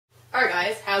Alright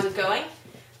guys, how's it going?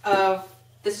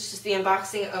 This is just the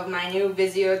unboxing of my new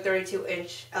Vizio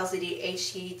 32-inch LCD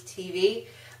HD TV.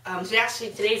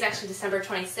 Today is actually December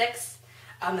 26th,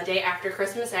 the day after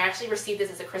Christmas. I actually received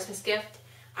this as a Christmas gift.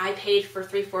 I paid for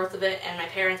 3/4 of it, and my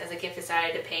parents as a gift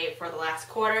decided to pay for the last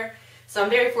quarter. So I'm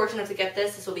very fortunate to get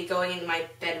this. This will be going in my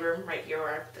bedroom right here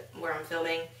where I'm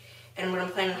filming, and when I'm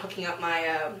planning on hooking up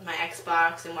my my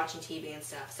Xbox and watching TV and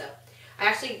stuff. So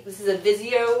this is a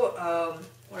Vizio,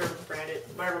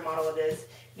 whatever model it is,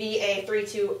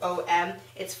 VA32OM.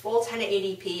 It's full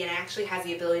 1080p, and it actually has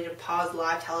the ability to pause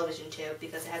live television too,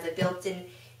 because it has a built-in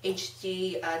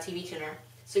HD TV tuner.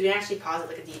 So you can actually pause it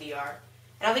like a DVR.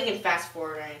 I don't think you can fast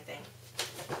forward or anything.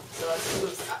 So let's move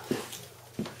this up.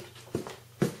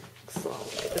 So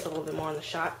I'll get this a little bit more in the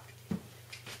shot.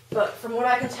 But from what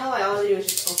I can tell, all I do is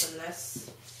just open this.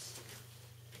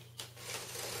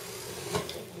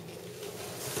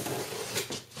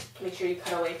 Make sure you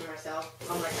cut away from yourself,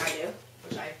 unlike I do,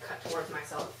 which I cut towards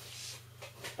myself.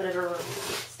 But if I ever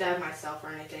stab myself or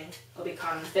anything, it'll be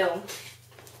caught on film.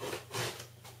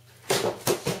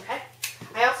 Okay.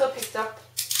 I also picked up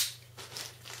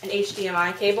an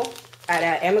HDMI cable at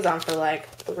Amazon for like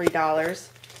 $3,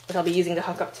 which I'll be using to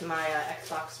hook up to my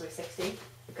Xbox 360,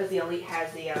 because the Elite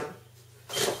has the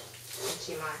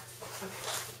HDMI. Okay.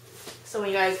 So when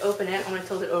you guys open it, I'm going to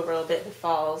tilt it over a little bit. If it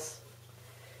falls,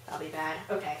 that'll be bad.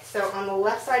 Okay, so on the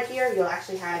left side here, you'll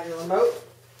actually have your remote.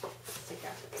 Let's take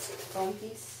out the foam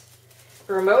piece.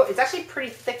 The remote, it's actually pretty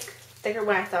thicker than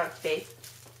I thought it would be,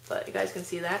 but you guys can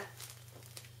see that.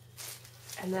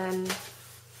 And then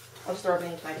I'll just throw it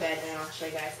into my bed, and then I'll show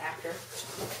you guys after.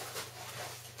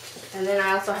 And then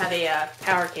I also have a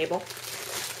power cable,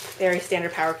 very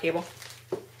standard power cable.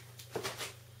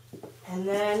 And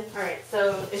then, alright,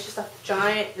 so it's just a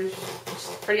giant, it's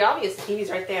pretty obvious, the TV's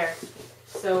right there.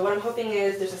 So what I'm hoping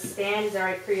is there's a stand is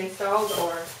already pre-installed,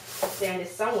 or a stand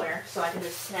is somewhere, so I can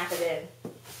just snap it in.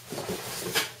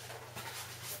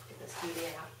 Get this TV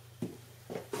out.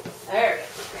 There we go.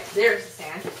 Okay, there's the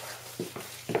stand.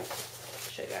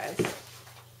 Show you guys.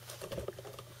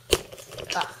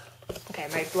 Okay,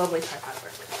 my lovely tripod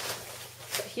work.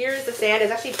 So here's the stand.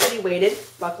 It's actually pretty weighted,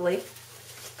 luckily,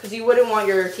 because you wouldn't want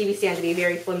your TV stand to be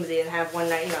very flimsy and have one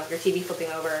night, your TV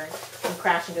flipping over and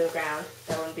crashing to the ground.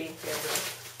 That wouldn't be very good.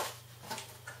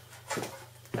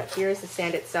 But here's the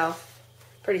stand itself.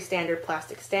 Pretty standard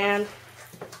plastic stand.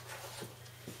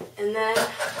 And then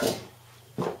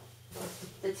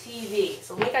the TV.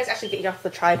 So let me guys actually get you off the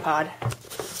tripod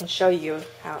and show you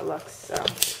how it looks. So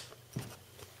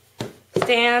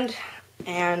stand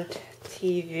and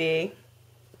TV.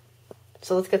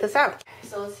 So let's get this out.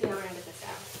 So let's see how we're gonna get this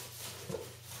out.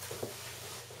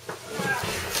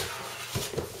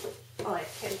 Oh, I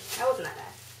kidding. That wasn't that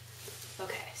bad.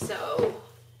 Okay, so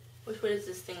which way does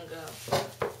this thing go?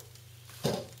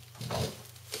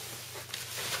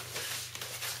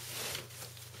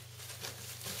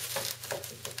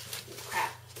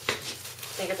 Crap. I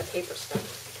think it's a paper stuck.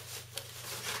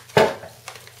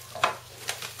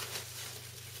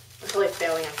 I'm totally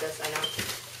failing at this, I know.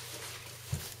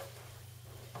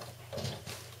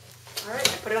 Alright,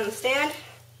 I put it on the stand.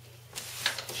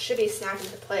 It should be snapped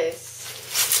into place.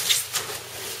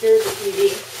 Here's the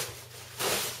TV.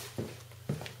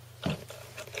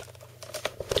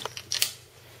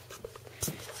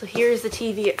 So here's the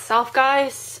TV itself,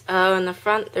 guys. In the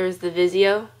front, there's the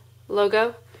Vizio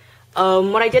logo.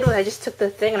 What I did was I just took the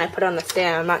thing and I put it on the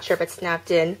stand. I'm not sure if it's snapped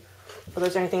in, or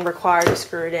there's anything required to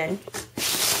screw it in.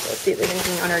 Let's see if there's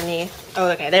anything underneath. Oh,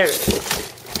 okay, there it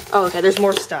is. Oh, okay, there's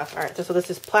more stuff. All right, so this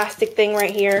is plastic thing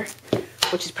right here,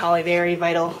 which is probably very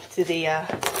vital to the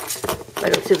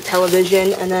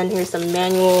television. And then here's some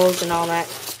manuals and all that.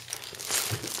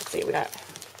 Let's see what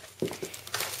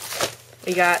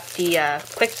we got the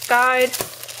quick guide,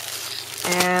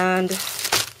 and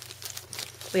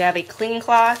we have a clean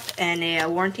cloth and a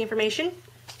warranty information,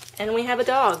 and we have a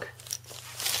dog.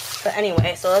 But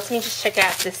anyway, so let me just check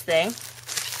out this thing.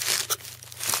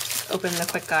 Open the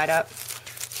quick guide up.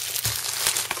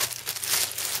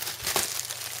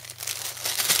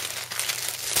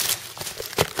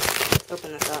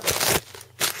 Open this up.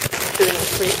 Doing a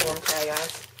freeform today,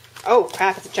 guys. Oh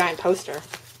crap, it's a giant poster.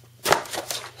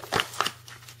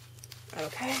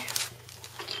 Okay.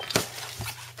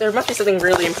 There must be something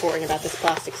really important about this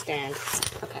plastic stand.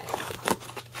 Okay.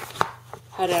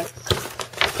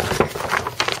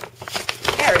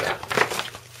 There we go.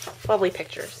 Lovely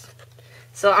pictures.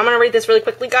 So I'm going to read this really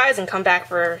quickly, guys, and come back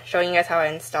for showing you guys how I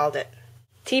installed it.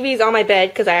 TV's on my bed,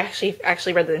 because I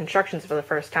actually read the instructions for the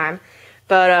first time.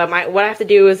 But what I have to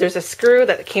do is there's a screw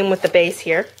that came with the base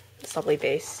here. This lovely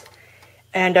base.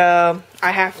 And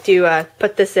I have to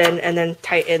put this in and then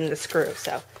tighten the screw.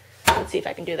 So let's see if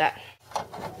I can do that.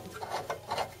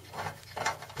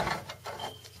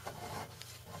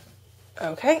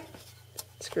 Okay,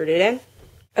 screwed it in.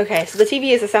 Okay, so the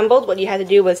TV is assembled. What you had to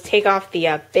do was take off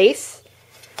the base.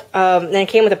 Then it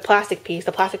came with a plastic piece.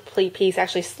 The plastic piece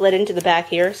actually slid into the back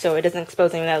here, so it doesn't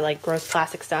expose any of that like gross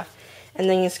plastic stuff. And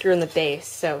then you screw in the base,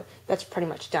 so that's pretty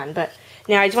much done. But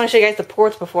now I just want to show you guys the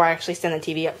ports before I actually stand the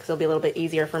TV up, because it'll be a little bit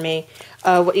easier for me.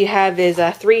 What you have is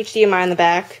 3 HDMI in the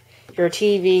back, your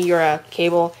TV, your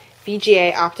cable,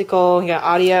 VGA optical, you got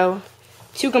audio,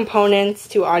 2 components,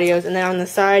 2 audios, and then on the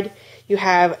side you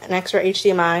have an extra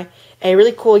HDMI, a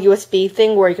really cool USB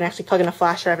thing where you can actually plug in a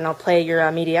flash drive and it'll play your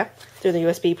media through the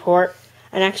USB port,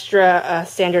 an extra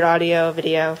standard audio,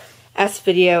 video,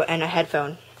 S-video, and a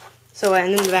headphone. So,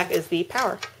 and then the back is the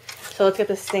power. So let's get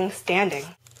this thing standing.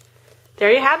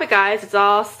 There you have it, guys. It's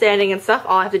all standing and stuff.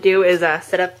 All I have to do is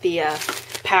set up the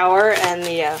power and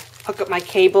hook up my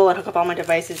cable and hook up all my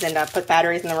devices and put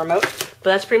batteries in the remote.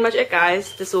 But that's pretty much it,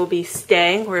 guys. This will be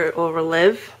staying where it will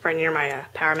live, right near my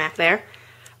power Mac there.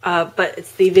 But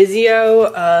it's the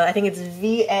Vizio, I think it's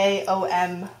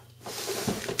VAOM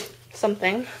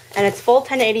something, and it's full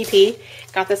 1080p.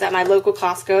 Got this at my local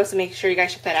Costco, so make sure you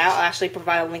guys check that out. I'll actually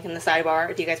provide a link in the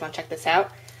sidebar if you guys want to check this out.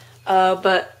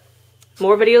 But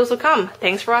more videos will come.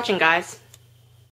 Thanks for watching, guys.